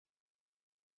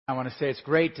I want to say it's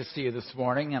great to see you this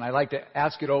morning, and I'd like to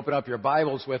ask you to open up your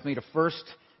Bibles with me to 1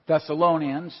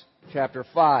 Thessalonians chapter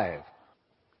 5.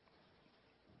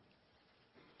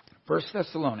 1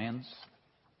 Thessalonians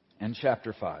and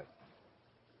chapter 5.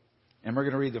 And we're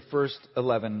going to read the first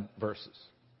 11 verses.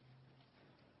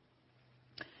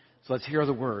 So let's hear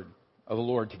the word of the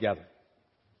Lord together.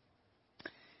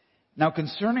 Now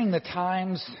concerning the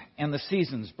times and the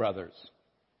seasons, brothers,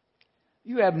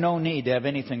 you have no need to have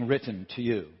anything written to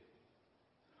you.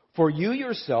 For you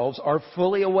yourselves are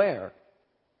fully aware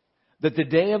that the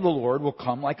day of the Lord will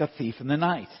come like a thief in the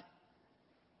night.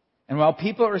 And while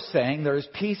people are saying there is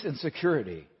peace and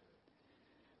security,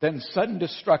 then sudden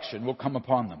destruction will come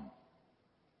upon them,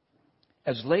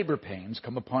 as labor pains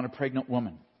come upon a pregnant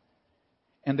woman,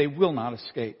 and they will not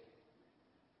escape.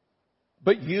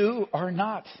 But you are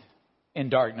not in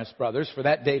darkness, brothers, for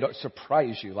that day to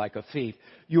surprise you like a thief.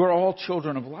 You are all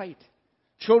children of light,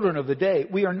 children of the day.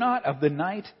 We are not of the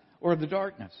night or of the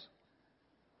darkness.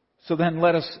 So then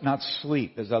let us not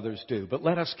sleep as others do, but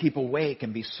let us keep awake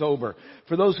and be sober.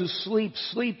 For those who sleep,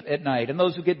 sleep at night, and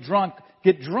those who get drunk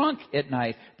at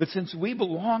night. But since we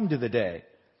belong to the day,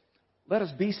 let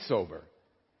us be sober,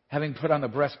 having put on the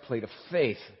breastplate of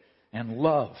faith and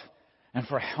love, and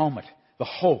for a helmet, the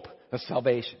hope of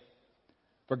salvation.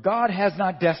 For God has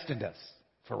not destined us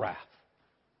for wrath,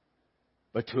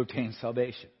 but to obtain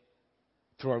salvation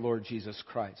through our Lord Jesus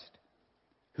Christ,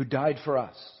 who died for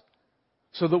us,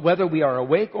 so that whether we are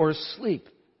awake or asleep,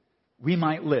 we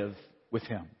might live with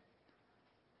Him.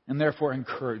 And therefore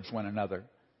encourage one another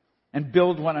and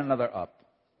build one another up,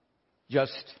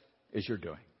 just as you're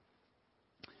doing.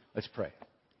 Let's pray.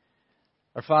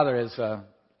 Our Father, as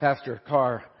Pastor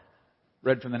Carr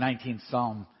read from the 19th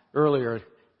Psalm earlier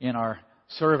in our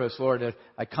service, Lord,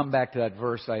 I come back to that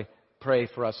verse. I pray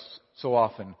for us so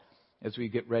often as we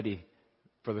get ready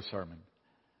for the sermon.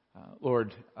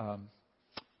 Lord,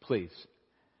 please,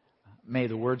 may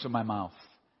the words of my mouth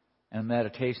and the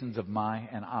meditations of my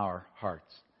and our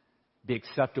hearts be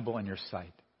acceptable in your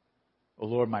sight. O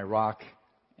Lord, my rock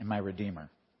and my redeemer.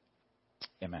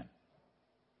 Amen.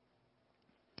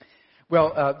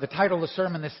 Well, the title of the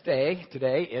sermon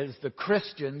today is The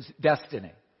Christian's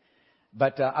Destiny.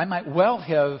 But I might well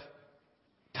have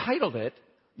titled it,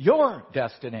 Your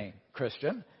Destiny,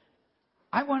 Christian.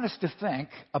 I want us to think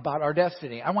about our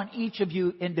destiny. I want each of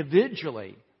you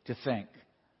individually to think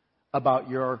about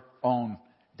your own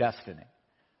destiny.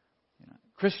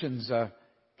 Christians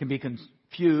can be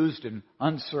confused and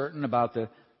uncertain about the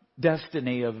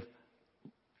destiny of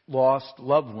lost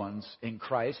loved ones in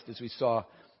Christ, as we saw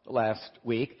last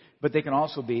week, but they can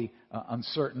also be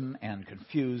uncertain and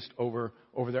confused over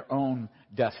their own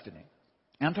destiny.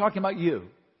 And I'm talking about you,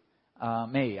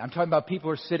 me. I'm talking about people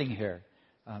who are sitting here.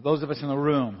 Those of us in the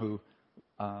room who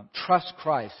trust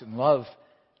Christ and love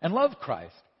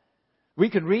Christ. We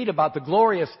could read about the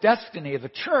glorious destiny of the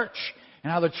church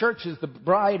and how the church is the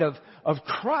bride of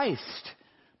Christ.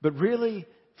 But really,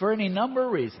 for any number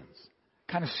of reasons,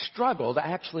 kind of struggle to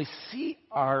actually see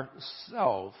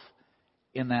ourselves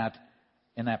in that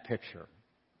picture.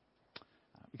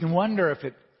 We can wonder if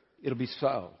it'll be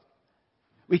so.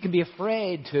 We can be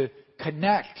afraid to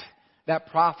connect that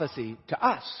prophecy to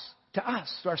us, to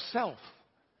ourselves,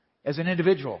 as an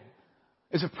individual,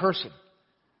 as a person.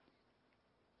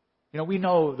 We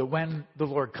know that when the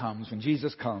Lord comes, when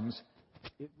Jesus comes,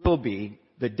 it will be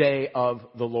the day of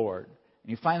the Lord.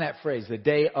 And you find that phrase, the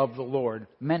day of the Lord,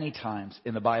 many times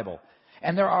in the Bible.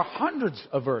 And there are hundreds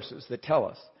of verses that tell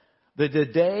us that the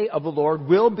day of the Lord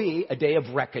will be a day of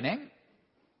reckoning.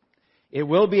 It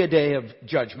will be a day of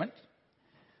judgment.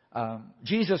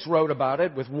 Jesus wrote about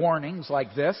it with warnings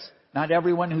like this. Not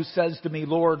everyone who says to me,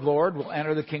 Lord, Lord, will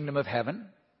enter the kingdom of heaven.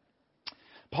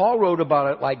 Paul wrote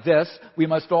about it like this. We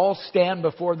must all stand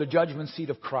before the judgment seat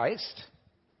of Christ.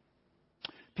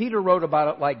 Peter wrote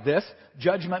about it like this.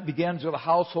 Judgment begins with the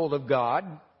household of God.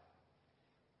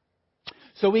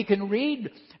 So we can read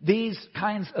these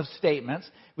kinds of statements.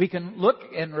 We can look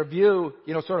and review,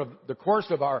 sort of the course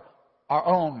of our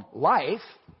own life.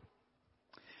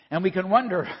 And we can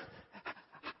wonder,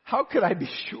 how could I be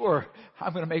sure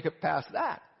I'm going to make it past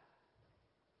that?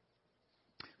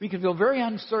 We can feel very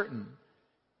uncertain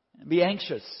and be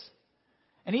anxious.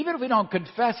 And even if we don't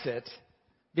confess it,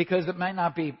 because it might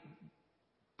not be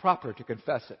proper to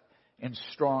confess it in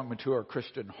strong, mature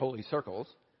Christian holy circles,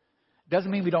 doesn't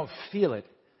mean we don't feel it.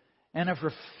 And if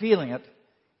we're feeling it,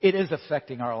 it is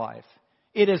affecting our life.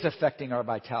 It is affecting our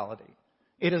vitality.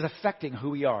 It is affecting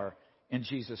who we are in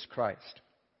Jesus Christ.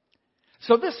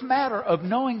 So this matter of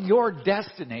knowing your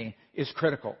destiny is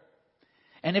critical.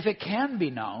 And if it can be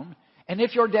known, and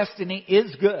if your destiny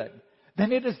is good,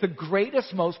 then it is the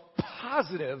greatest, most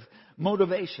positive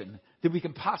motivation that we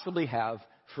can possibly have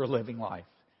for a living life.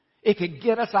 It can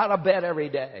get us out of bed every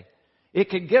day. It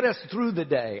can get us through the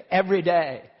day, every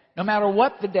day, no matter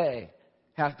what the day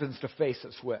happens to face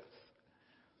us with.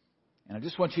 And I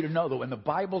just want you to know that when the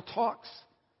Bible talks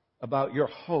about your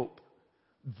hope,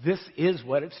 this is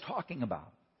what it's talking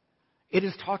about. It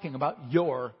is talking about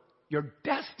your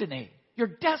destiny. Your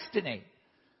destiny.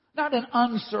 Not an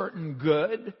uncertain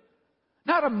good.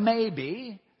 Not a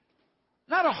maybe.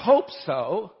 Not a hope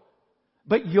so.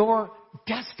 But your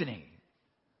destiny.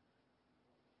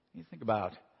 You think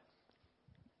about,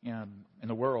 in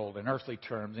the world, in earthly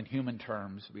terms, in human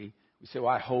terms, we say, well,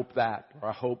 I hope that, or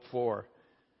I hope for.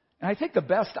 And I think the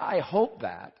best I hope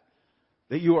that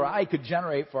you or I could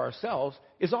generate for ourselves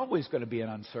is always going to be an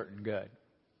uncertain good.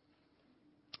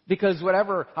 Because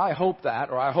whatever I hope that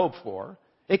or I hope for,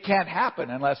 it can't happen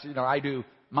unless, I do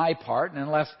my part, and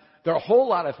unless there are a whole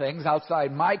lot of things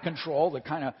outside my control that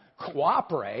kind of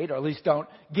cooperate, or at least don't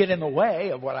get in the way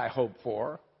of what I hope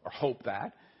for or hope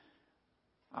that.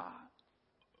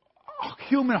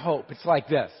 Human hope, it's like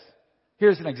this.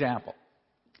 Here's an example.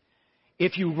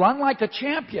 If you run like a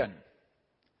champion,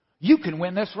 you can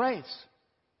win this race.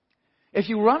 If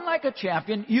you run like a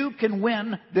champion, you can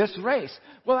win this race.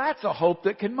 Well, that's a hope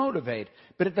that can motivate.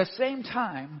 But at the same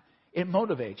time, it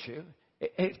motivates you.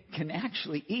 It can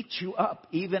actually eat you up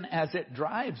even as it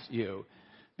drives you.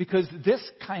 Because this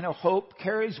kind of hope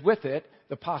carries with it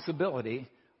the possibility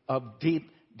of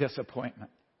deep disappointment.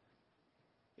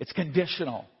 It's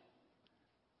conditional.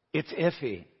 It's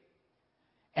iffy.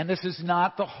 And this is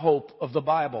not the hope of the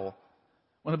Bible.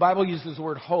 When the Bible uses the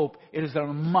word hope, it is in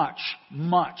a much,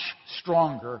 much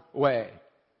stronger way.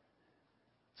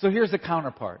 So here's the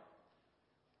counterpart.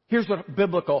 Here's what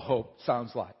biblical hope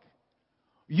sounds like.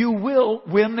 You will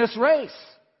win this race.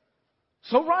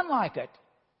 So run like it.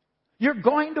 You're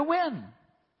going to win.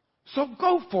 So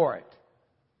go for it.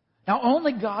 Now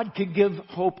only God can give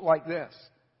hope like this.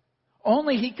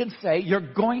 Only He can say you're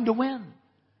going to win.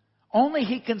 Only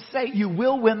He can say you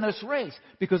will win this race,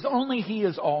 because only He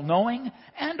is all-knowing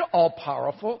and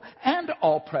all-powerful and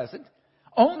all-present.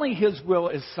 Only His will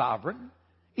is sovereign,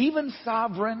 even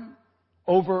sovereign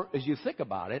over, as you think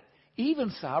about it,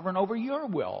 even sovereign over your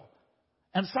will,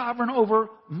 and sovereign over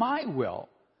my will,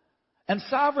 and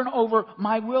sovereign over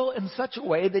my will in such a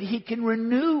way that He can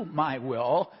renew my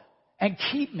will and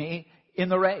keep me in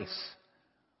the race.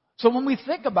 So when we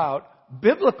think about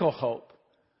biblical hope,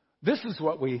 this is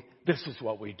what we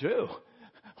do.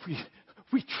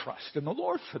 We trust in the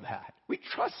Lord for that. We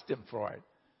trust Him for it.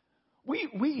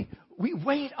 We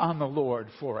wait on the Lord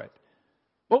for it.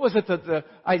 What was it that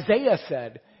Isaiah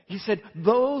said? He said,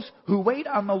 those who wait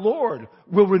on the Lord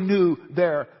will renew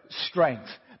their strength.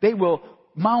 They will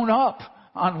mount up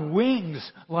on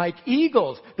wings like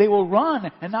eagles. They will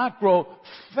run and not grow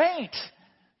faint.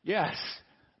 Yes,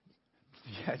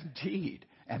 indeed.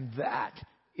 And that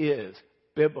is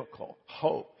biblical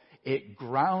hope. It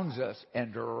grounds us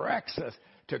and directs us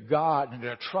to God and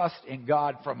to trust in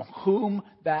God, from whom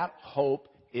that hope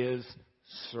is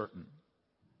certain.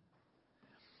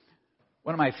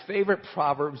 One of my favorite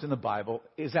proverbs in the Bible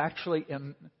is actually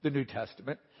in the New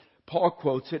Testament. Paul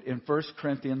quotes it in 1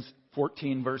 Corinthians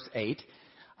 14, verse 8.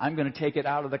 I'm going to take it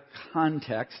out of the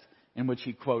context in which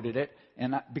he quoted it,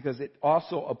 and because it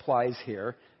also applies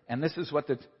here. And this is what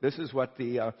it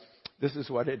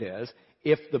is.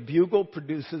 If the bugle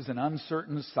produces an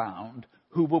uncertain sound,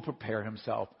 who will prepare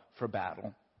himself for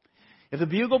battle? If the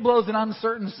bugle blows an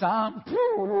uncertain sound,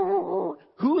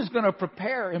 who is going to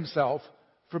prepare himself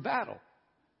for battle?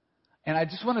 And I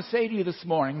just want to say to you this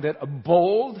morning that a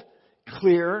bold,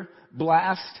 clear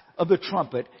blast of the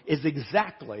trumpet is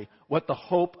exactly what the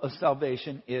hope of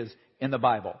salvation is in the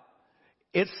Bible.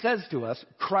 It says to us,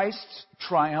 Christ's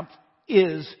triumph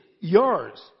is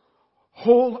yours.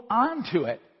 Hold on to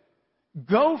it.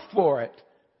 Go for it.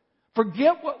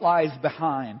 Forget what lies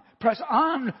behind. Press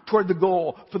on toward the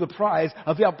goal for the prize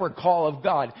of the upward call of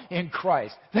God in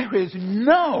Christ. There is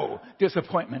no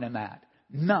disappointment in that.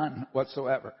 None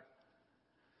whatsoever.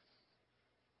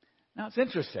 Now it's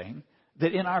interesting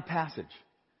that in our passage,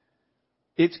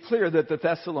 it's clear that the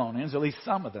Thessalonians, at least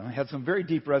some of them, had some very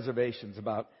deep reservations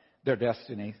about their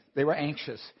destiny. They were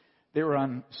anxious. They were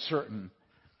uncertain.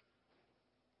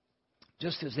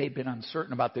 Just as they'd been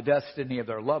uncertain about the destiny of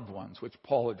their loved ones, which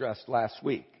Paul addressed last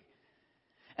week.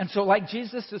 And so like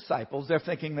Jesus' disciples, they're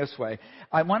thinking this way: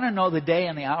 I want to know the day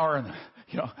and the hour and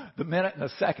the minute and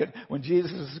the second when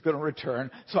Jesus is going to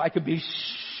return, so I can be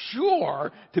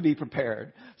sure to be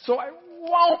prepared. So I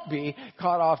won't be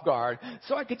caught off guard.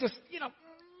 So I could just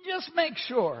make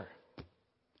sure.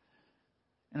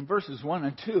 in verses 1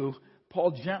 and 2,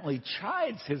 Paul gently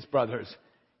chides his brothers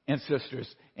and sisters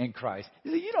in Christ. He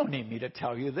says, you don't need me to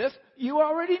tell you this. You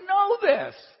already know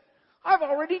this. I've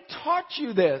already taught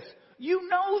you this. You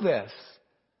know this.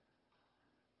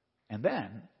 And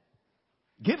then,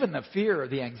 given the fear or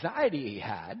the anxiety he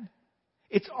had,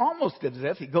 it's almost as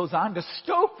if he goes on to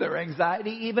stoke their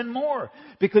anxiety even more,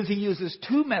 because he uses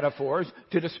two metaphors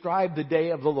to describe the day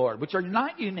of the Lord, which are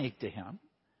not unique to him.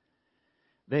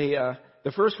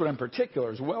 The first one in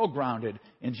particular is well grounded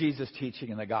in Jesus' teaching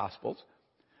in the Gospels.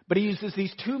 But he uses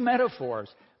these two metaphors,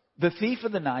 the thief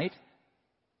of the night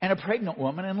and a pregnant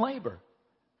woman in labor.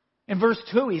 In verse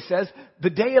 2, he says, the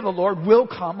day of the Lord will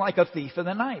come like a thief in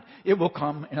the night. It will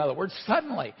come, in other words,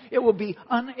 suddenly. It will be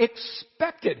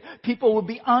unexpected. People will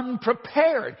be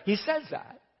unprepared. He says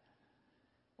that.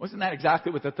 Wasn't that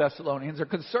exactly what the Thessalonians are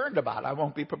concerned about? I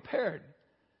won't be prepared.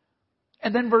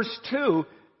 And then verse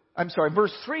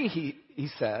 3, he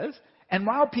says, and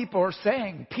while people are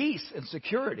saying peace and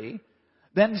security,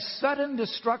 then sudden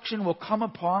destruction will come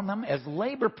upon them as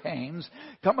labor pains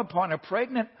come upon a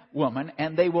pregnant woman,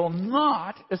 and they will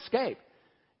not escape.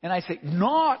 And I say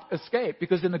not escape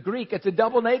because in the Greek it's a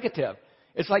double negative.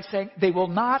 It's like saying they will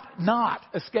not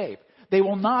escape. They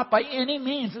will not by any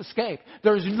means escape.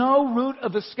 There's no route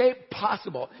of escape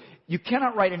possible. You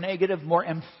cannot write a negative more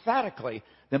emphatically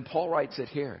than Paul writes it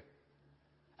here.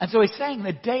 And so he's saying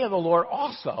the day of the Lord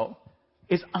also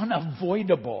is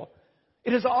unavoidable.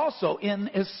 It is also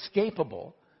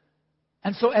inescapable.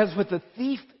 And so as with the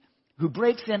thief who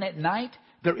breaks in at night,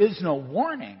 there is no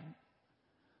warning.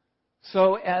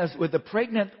 So as with the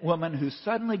pregnant woman who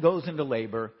suddenly goes into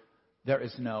labor, there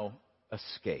is no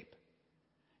escape.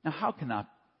 Now how can that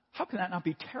not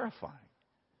be terrifying?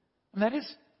 And that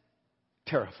is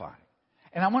terrifying.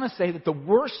 And I want to say that the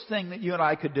worst thing that you and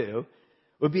I could do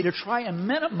would be to try and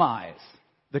minimize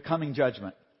the coming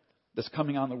judgment that's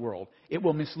coming on the world. It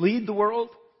will mislead the world,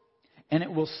 and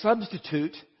it will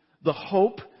substitute the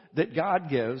hope that God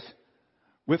gives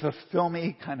with a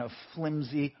filmy, kind of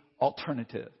flimsy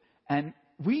alternative. And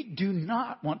we do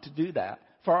not want to do that.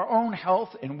 For our own health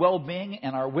and well-being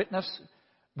and our witness,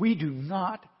 we do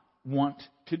not want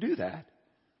to do that.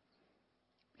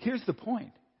 Here's the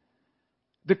point.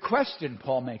 The question,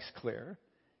 Paul makes clear,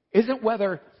 isn't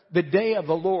whether the day of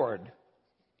the Lord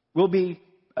will be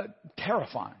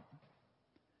terrifying.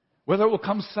 Whether it will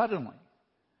come suddenly,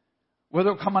 whether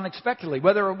it will come unexpectedly,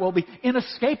 whether it will be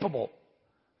inescapable,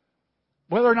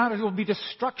 whether or not it will be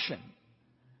destruction.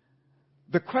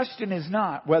 The question is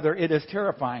not whether it is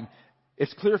terrifying.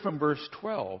 It's clear from verse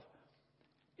 12.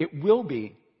 It will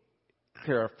be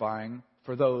terrifying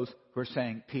for those who are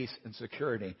saying peace and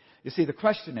security. You see, the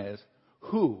question is,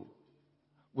 who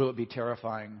will it be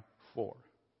terrifying for?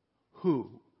 Who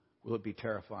will it be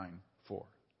terrifying for?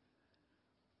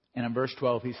 And in verse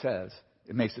 12 he says,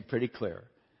 it makes it pretty clear,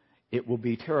 it will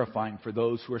be terrifying for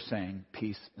those who are saying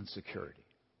peace and security.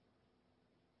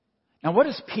 Now what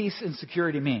does peace and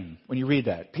security mean when you read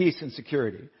that? Peace and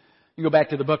security. You go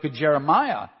back to the book of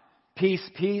Jeremiah. Peace,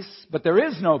 peace, but there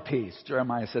is no peace.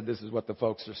 Jeremiah said this is what the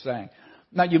folks are saying.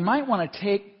 Now you might want to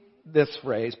take this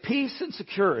phrase, peace and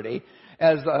security,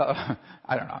 as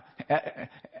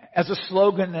as a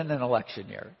slogan in an election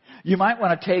year. You might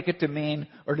want to take it to mean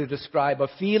or to describe a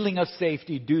feeling of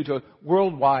safety due to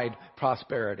worldwide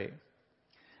prosperity.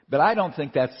 But I don't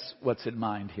think that's what's in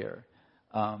mind here.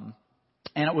 And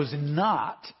it was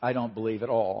not, I don't believe at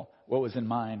all, what was in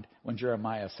mind when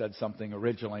Jeremiah said something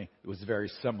originally that was very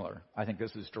similar. I think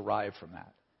this is derived from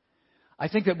that. I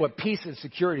think that what peace and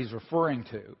security is referring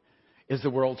to is the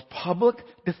world's public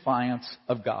defiance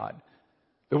of God.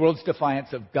 The world's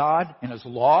defiance of God and His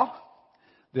law.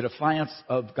 The defiance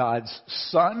of God's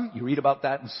Son. You read about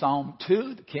that in Psalm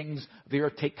 2. The kings of the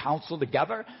earth take counsel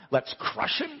together. Let's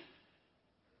crush Him.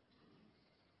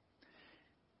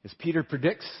 As Peter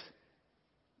predicts,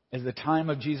 as the time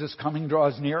of Jesus' coming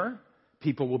draws nearer,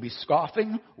 people will be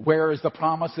scoffing. Where is the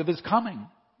promise of His coming?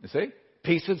 You see?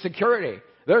 Peace and security.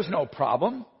 There's no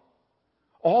problem.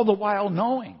 All the while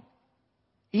knowing,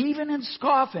 even in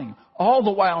scoffing, all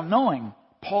the while knowing,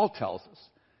 Paul tells us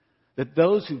that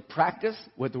those who practice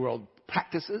what the world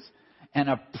practices and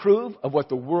approve of what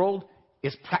the world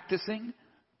is practicing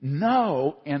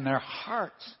know in their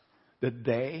hearts that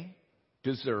they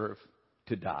deserve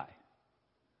to die.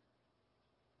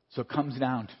 So it comes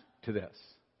down to this.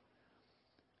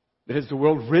 That as the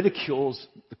world ridicules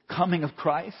the coming of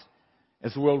Christ,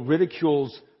 as the world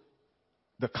ridicules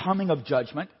the coming of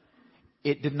judgment,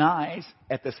 it denies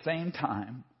at the same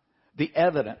time the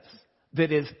evidence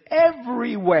that is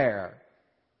everywhere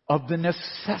of the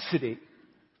necessity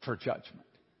for judgment,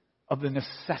 of the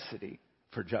necessity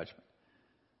for judgment.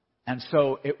 And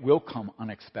so it will come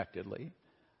unexpectedly,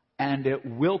 and it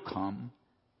will come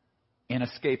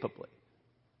inescapably.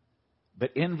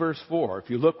 But in verse 4, if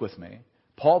you look with me,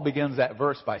 Paul begins that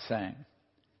verse by saying,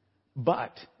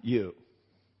 but you.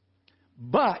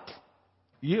 But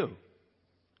you.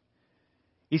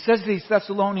 He says to these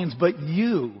Thessalonians, but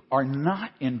you are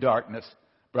not in darkness,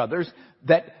 brothers,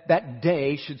 that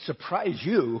day should surprise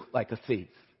you like a thief.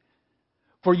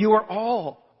 For you are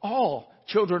all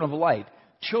children of light,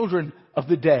 children of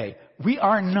the day. We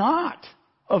are not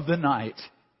of the night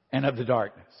and of the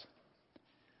darkness.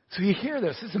 So you hear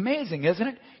this. It's amazing, isn't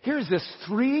it? Here's this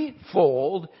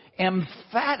threefold,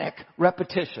 emphatic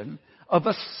repetition of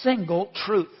a single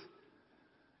truth.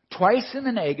 Twice in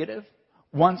the negative,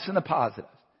 once in the positive.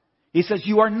 He says,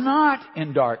 you are not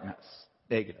in darkness,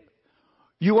 negative.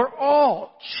 You are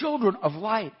all children of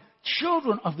light,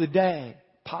 children of the day,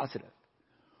 positive.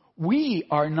 We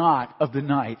are not of the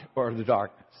night or the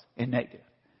darkness, in negative.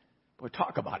 Boy,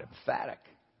 talk about emphatic.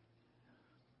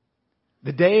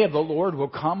 The day of the Lord will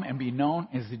come and be known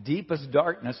as the deepest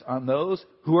darkness on those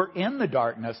who are in the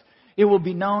darkness. It will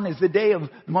be known as the day of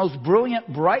the most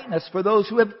brilliant brightness for those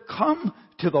who have come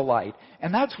to the light.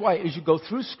 And that's why as you go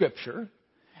through Scripture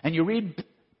and you read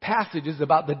passages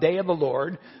about the day of the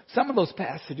Lord, some of those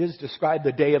passages describe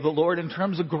the day of the Lord in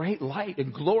terms of great light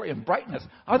and glory and brightness.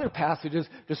 Other passages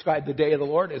describe the day of the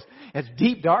Lord as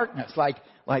deep darkness, like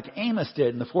Amos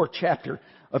did in the 4th chapter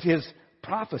of his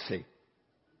prophecy.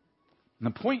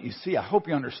 And the point you see, I hope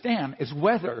you understand, is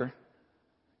whether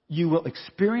you will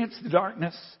experience the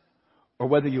darkness or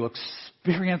whether you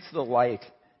experience the light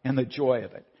and the joy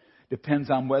of it. Depends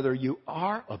on whether you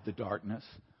are of the darkness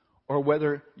or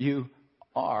whether you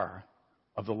are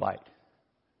of the light.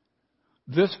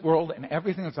 This world and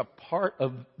everything that's a part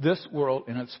of this world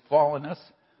in its fallenness,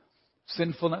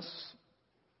 sinfulness,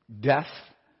 death,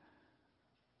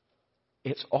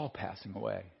 it's all passing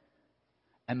away.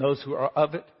 And those who are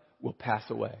of it will pass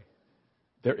away.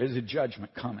 There is a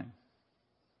judgment coming.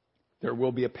 There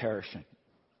will be a perishing.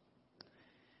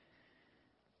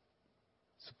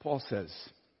 So Paul says,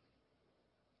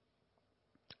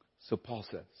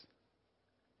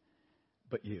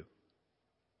 but you've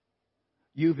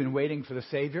been waiting for the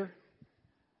Savior.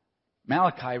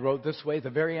 Malachi wrote this way at the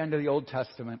very end of the Old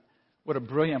Testament. What a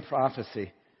brilliant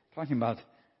prophecy. Talking about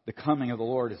the coming of the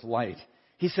Lord as light.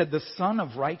 He said, the Son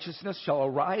of Righteousness shall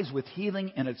arise with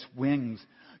healing in its wings.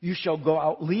 You shall go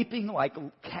out leaping like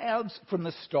calves from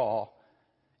the stall.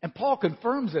 And Paul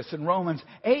confirms this in Romans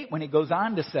 8 when he goes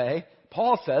on to say,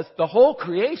 Paul says, the whole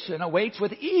creation awaits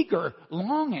with eager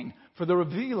longing for the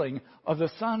revealing of the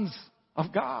sons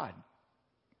of God.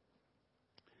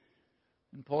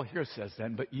 And Paul here says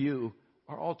then, but you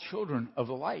are all children of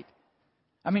the light.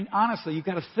 I mean, honestly, you've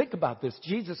got to think about this.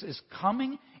 Jesus is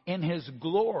coming in His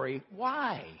glory.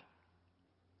 Why?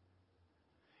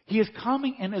 He is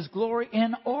coming in His glory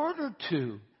in order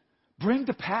to bring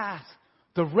to pass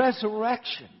the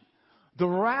resurrection, the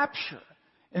rapture,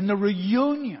 and the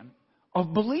reunion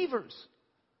of believers.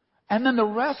 And then the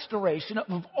restoration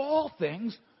of all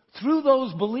things through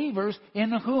those believers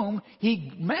in whom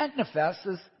He manifests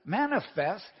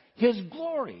His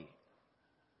glory.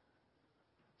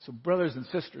 So brothers and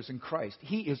sisters in Christ,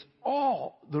 He is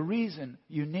all the reason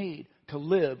you need to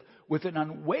live with an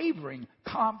unwavering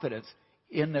confidence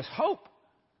in this hope.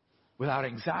 Without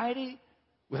anxiety,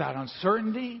 without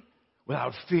uncertainty,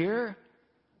 without fear,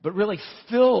 but really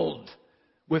filled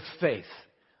with faith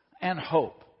and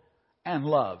hope and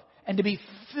love. And to be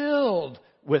filled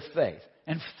with faith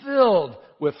and filled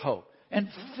with hope and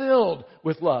filled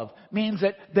with love means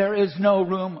that there is no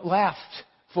room left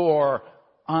for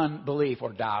unbelief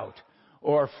or doubt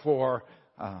or for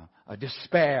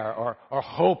despair or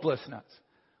hopelessness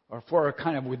or for a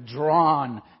kind of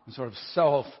withdrawn and sort of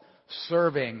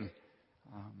self-serving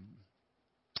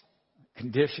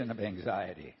condition of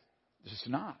anxiety. It's just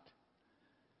not.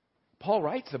 Paul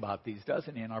writes about these,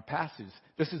 doesn't he, in our passage.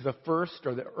 This is the first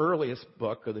or the earliest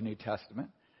book of the New Testament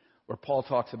where Paul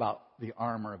talks about the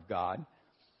armor of God.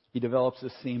 He develops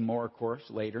this theme more, of course,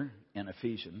 later in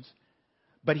Ephesians.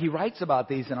 But he writes about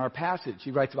these in our passage.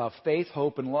 He writes about faith,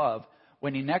 hope, and love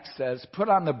when he next says, put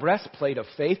on the breastplate of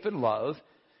faith and love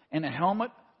and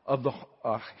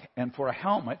and for a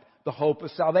helmet, the hope of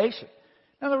salvation.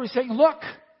 In other words, he's saying, look,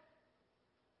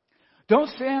 don't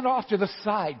stand off to the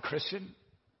side, Christian.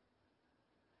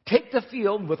 Take the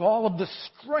field with all of the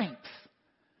strength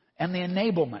and the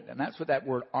enablement, and that's what that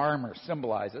word armor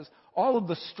symbolizes, all of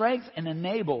the strength and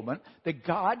enablement that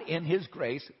God in His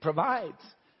grace provides.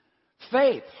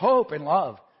 Faith, hope, and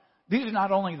love. These are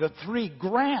not only the three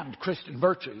grand Christian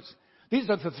virtues. These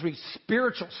are the three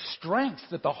spiritual strengths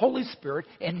that the Holy Spirit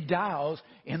endows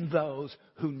in those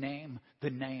who name the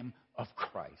name of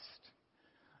Christ.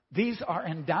 These are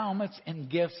endowments and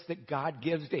gifts that God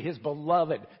gives to His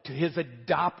beloved, to His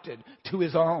adopted, to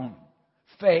His own.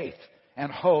 Faith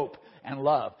and hope and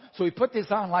love. So we put this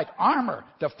on like armor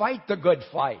to fight the good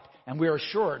fight. And we are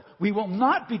assured we will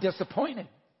not be disappointed.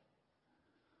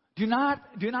 Do not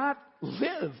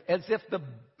live as if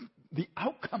the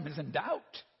outcome is in doubt.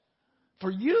 For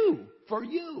you.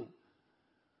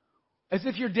 As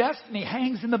if your destiny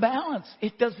hangs in the balance.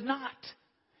 It does not.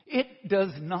 It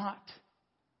does not.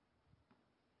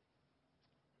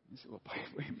 You say, well,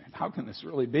 wait a minute, how can this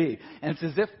really be? And it's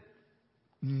as if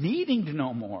needing to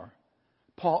know more,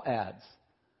 Paul adds,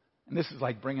 and this is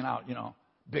like bringing out,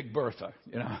 Big Bertha,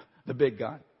 the big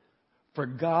gun. For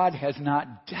God has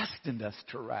not destined us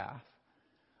to wrath,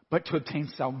 but to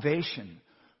obtain salvation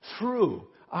through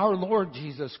our Lord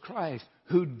Jesus Christ,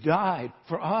 who died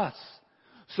for us,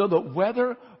 so that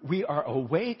whether we are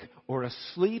awake or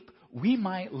asleep, we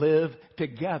might live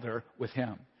together with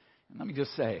Him. And let me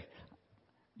just say,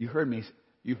 you heard me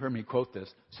quote this,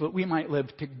 so that we might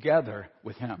live together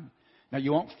with Him. Now,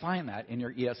 you won't find that in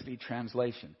your ESV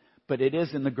translation, but it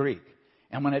is in the Greek.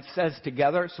 And when it says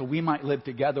together, so we might live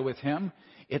together with Him,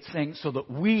 it's saying so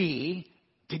that we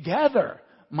together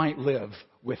might live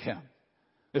with Him.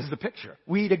 This is the picture.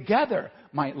 We together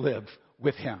might live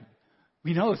with Him.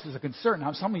 We know this is a concern.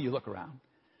 Now, some of you look around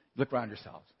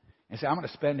yourselves and say, I'm going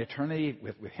to spend eternity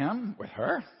with him, with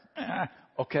her.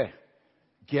 Okay,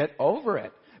 get over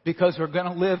it, because we're going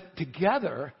to live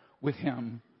together with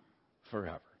Him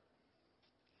forever.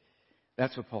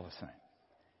 That's what Paul is saying.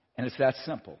 And it's that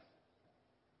simple.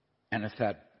 And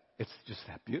it's just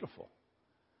that beautiful.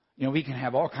 We can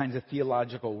have all kinds of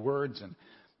theological words and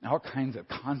all kinds of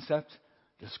concepts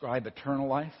describe eternal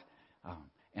life.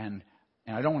 And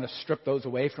I don't want to strip those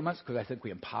away from us, because I think we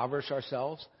impoverish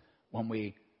ourselves when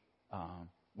we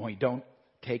don't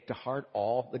take to heart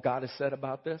all that God has said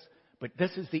about this. But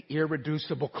this is the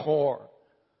irreducible core.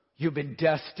 You've been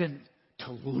destined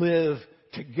to live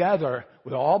together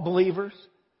with all believers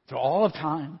through all of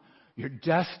time. You're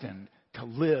destined to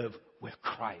live with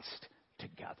Christ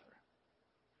together.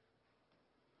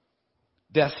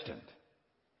 Destined.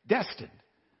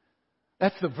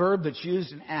 That's the verb that's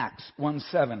used in Acts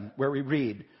 1:7, where we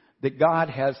read that God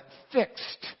has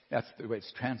fixed, that's the way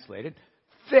it's translated,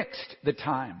 fixed the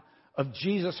time of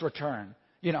Jesus' return.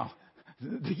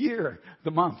 The year,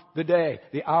 the month, the day,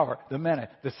 the hour, the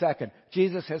minute, the second.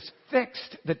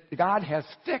 God has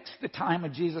fixed the time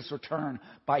of Jesus' return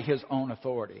by His own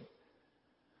authority.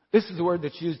 This is the word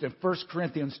that's used in 1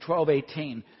 Corinthians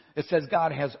 12:18. It says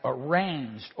God has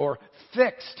arranged or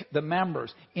fixed the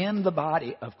members in the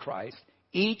body of Christ,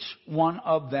 each one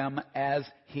of them as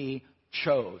He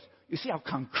chose. You see how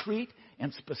concrete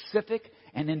and specific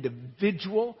and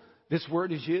individual this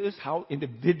word is used, how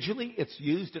individually it's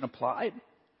used and applied.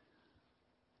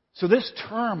 So this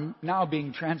term now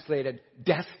being translated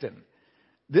destined,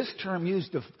 this term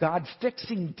used of God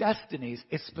fixing destinies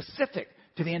is specific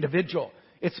to the individual.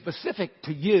 It's specific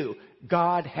to you.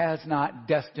 God has not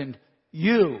destined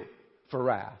you for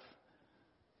wrath,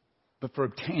 but for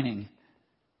obtaining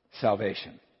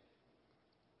salvation.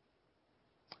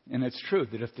 And it's true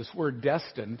that if this word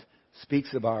destined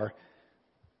speaks of our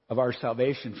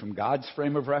salvation from God's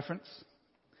frame of reference,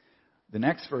 the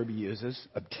next verb He uses,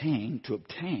 obtain, to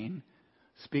obtain,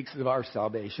 speaks of our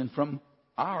salvation from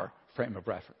our frame of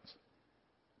reference.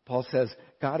 Paul says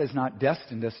God has not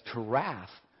destined us to wrath,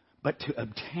 but to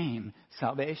obtain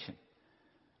salvation.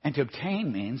 And to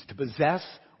obtain means to possess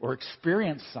or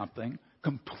experience something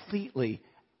completely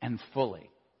and fully.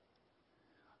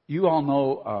 You all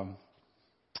know,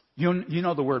 you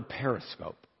know the word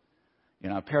periscope.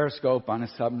 A periscope on a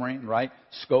submarine, right?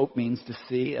 Scope means to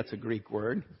see. That's a Greek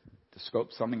word, to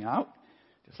scope something out.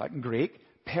 Just like in Greek,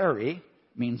 peri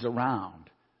means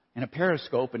around. And a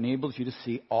periscope enables you to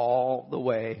see all the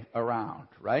way around,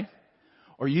 right?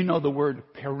 Or you know the word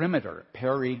perimeter,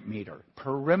 perimeter.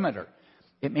 Perimeter.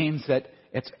 It means that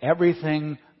it's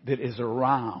everything that is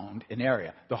around an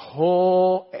area. The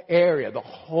whole area, the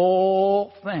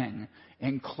whole thing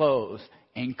enclosed,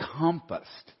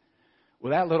 encompassed.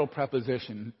 Well, that little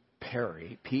preposition,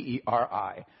 peri,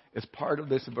 P-E-R-I, is part of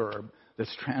this verb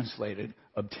that's translated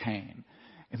obtain.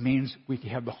 It means we can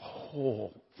have the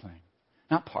whole thing.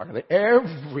 Not part of it,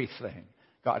 everything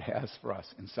God has for us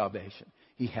in salvation.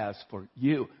 He has for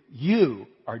you. You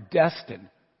are destined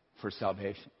for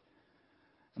salvation.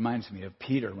 Reminds me of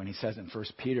Peter when he says in 1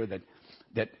 Peter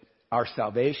that our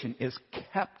salvation is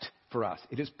kept for us.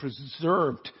 It is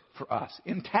preserved for us,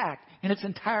 intact in its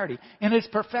entirety, in its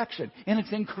perfection, in its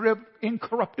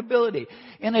incorruptibility,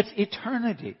 in its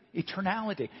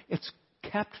eternality. It's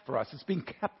kept for us. It's being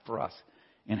kept for us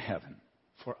in heaven.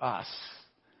 For us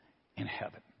in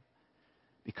heaven.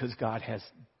 Because God has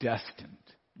destined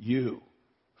you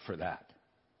for that.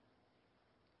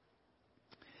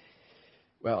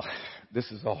 Well,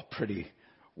 this is all pretty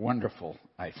wonderful,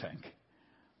 I think.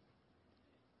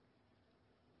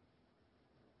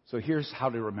 So here's how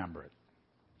to remember it.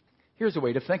 Here's a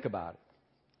way to think about it.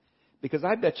 Because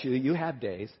I bet you have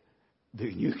days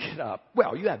that you get up.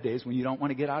 Well, you have days when you don't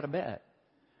want to get out of bed.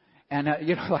 And,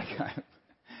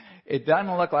 it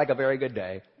doesn't look like a very good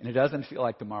day. And it doesn't feel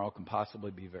like tomorrow can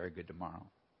possibly be very good tomorrow.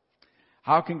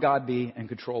 How can God be in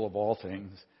control of all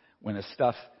things when the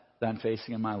stuff that I'm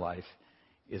facing in my life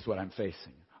is what I'm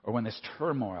facing? Or when this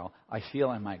turmoil I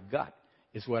feel in my gut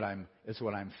is what I'm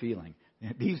feeling?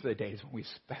 These are the days when we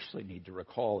especially need to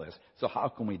recall this. So how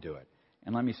can we do it?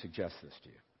 And let me suggest this to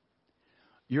you.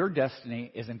 Your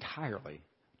destiny is entirely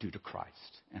due to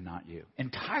Christ and not you.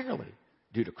 Entirely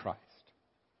due to Christ.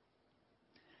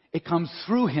 It comes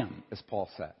through Him, as Paul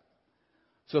said.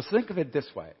 So think of it this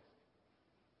way.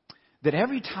 That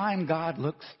every time God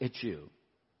looks at you,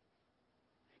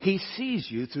 He sees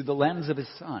you through the lens of His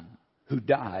Son, who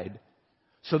died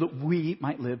so that we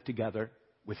might live together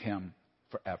with Him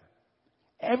forever.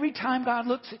 Every time God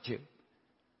looks at you,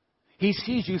 He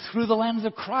sees you through the lens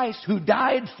of Christ, who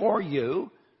died for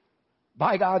you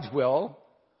by God's will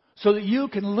so that you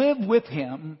can live with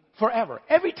Him forever.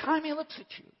 Every time He looks at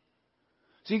you.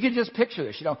 So you can just picture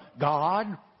this,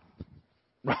 God,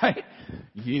 right?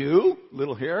 You,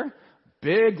 little here,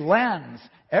 big lens.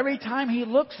 Every time He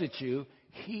looks at you,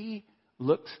 He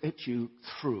looks at you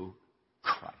through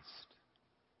Christ.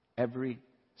 Every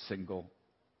single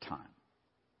time.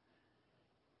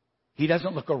 He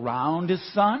doesn't look around His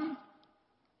Son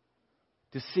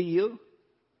to see you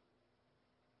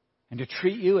and to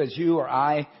treat you as you or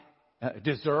I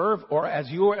deserve, or as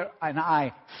you and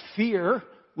I fear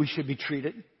we should be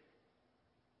treated.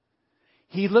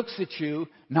 He looks at you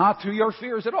not through your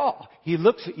fears at all. He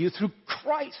looks at you through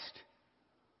Christ.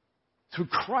 Through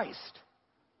Christ.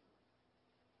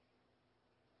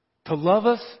 To love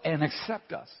us and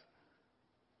accept us.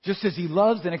 Just as He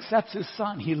loves and accepts His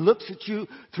Son, He looks at you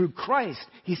through Christ.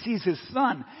 He sees His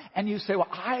Son. And you say, well,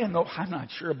 I'm not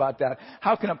sure about that.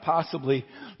 How can it possibly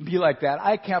be like that?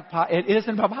 It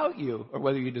isn't about you or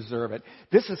whether you deserve it.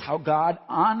 This is how God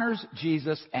honors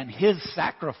Jesus and His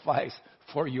sacrifice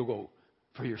for you,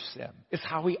 for your sin. It's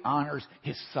how He honors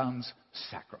His Son's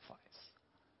sacrifice.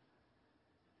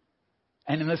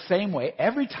 And in the same way,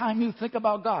 every time you think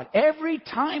about God, every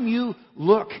time you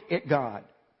look at God,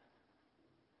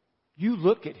 you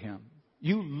look at Him.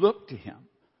 You look to Him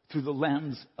through the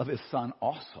lens of His Son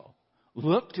also.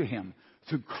 Look to Him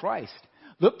through Christ.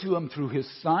 Look to Him through His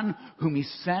Son, whom He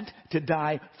sent to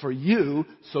die for you,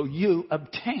 so you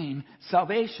obtain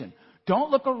salvation.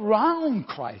 Don't look around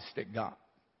Christ at God.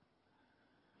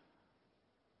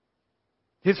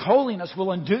 His holiness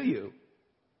will undo you.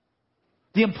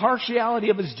 The impartiality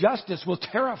of His justice will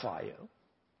terrify you.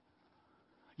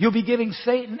 You'll be giving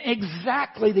Satan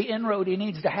exactly the inroad he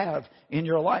needs to have in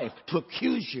your life to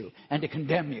accuse you and to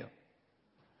condemn you.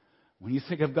 When you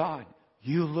think of God,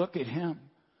 you look at Him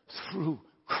through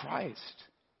Christ.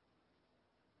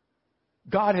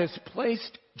 God has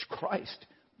placed Christ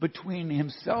between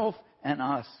Himself and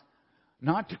us,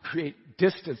 not to create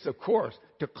distance, of course,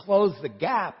 to close the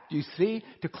gap. Do you see?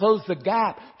 To close the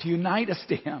gap, to unite us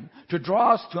to Him, to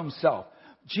draw us to Himself.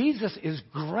 Jesus is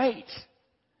great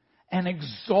and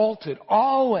exalted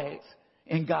always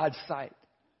in God's sight.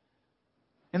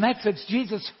 In that sense,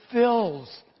 Jesus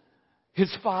fills His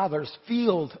Father's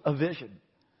field of vision.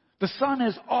 The Son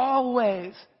is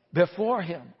always before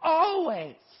Him.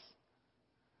 Always.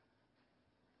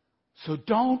 So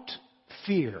don't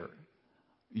fear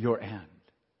your end,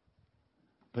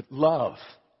 but love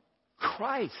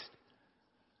Christ.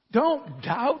 Don't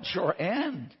doubt your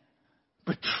end,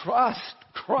 but trust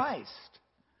Christ.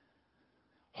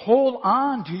 Hold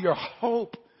on to your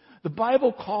hope. The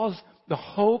Bible calls the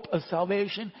hope of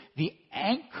salvation the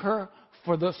anchor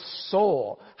for the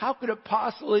soul. How could it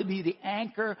possibly be the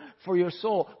anchor for your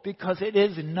soul? Because it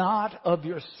is not of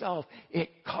yourself.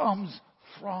 It comes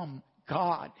from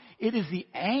God. It is the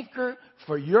anchor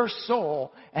for your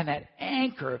soul, and that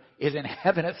anchor is in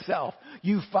heaven itself.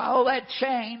 You follow that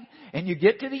chain, and you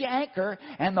get to the anchor,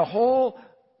 and the whole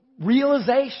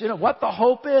realization of what the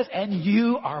hope is, and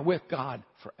you are with God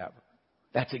forever.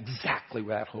 That's exactly what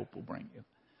that hope will bring you.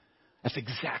 That's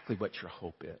exactly what your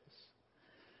hope is.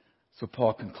 So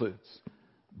Paul concludes,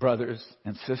 brothers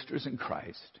and sisters in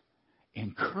Christ,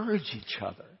 encourage each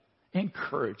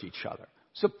other,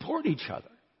 support each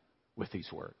other with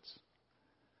these words.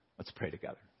 Let's pray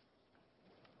together.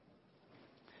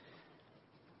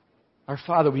 Our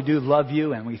Father, we do love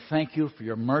you, and we thank you for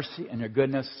your mercy and your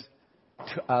goodness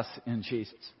to us in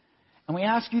Jesus. And we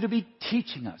ask you to be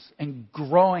teaching us and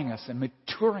growing us and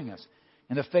maturing us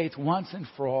in the faith once and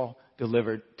for all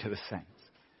delivered to the saints.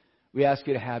 We ask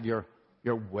you to have your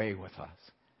way with us.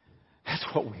 That's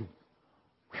what we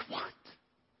want.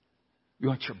 We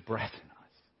want your breath in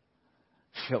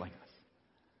us, filling us.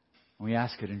 And we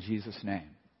ask it in Jesus' name.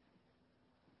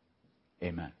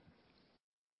 Amen.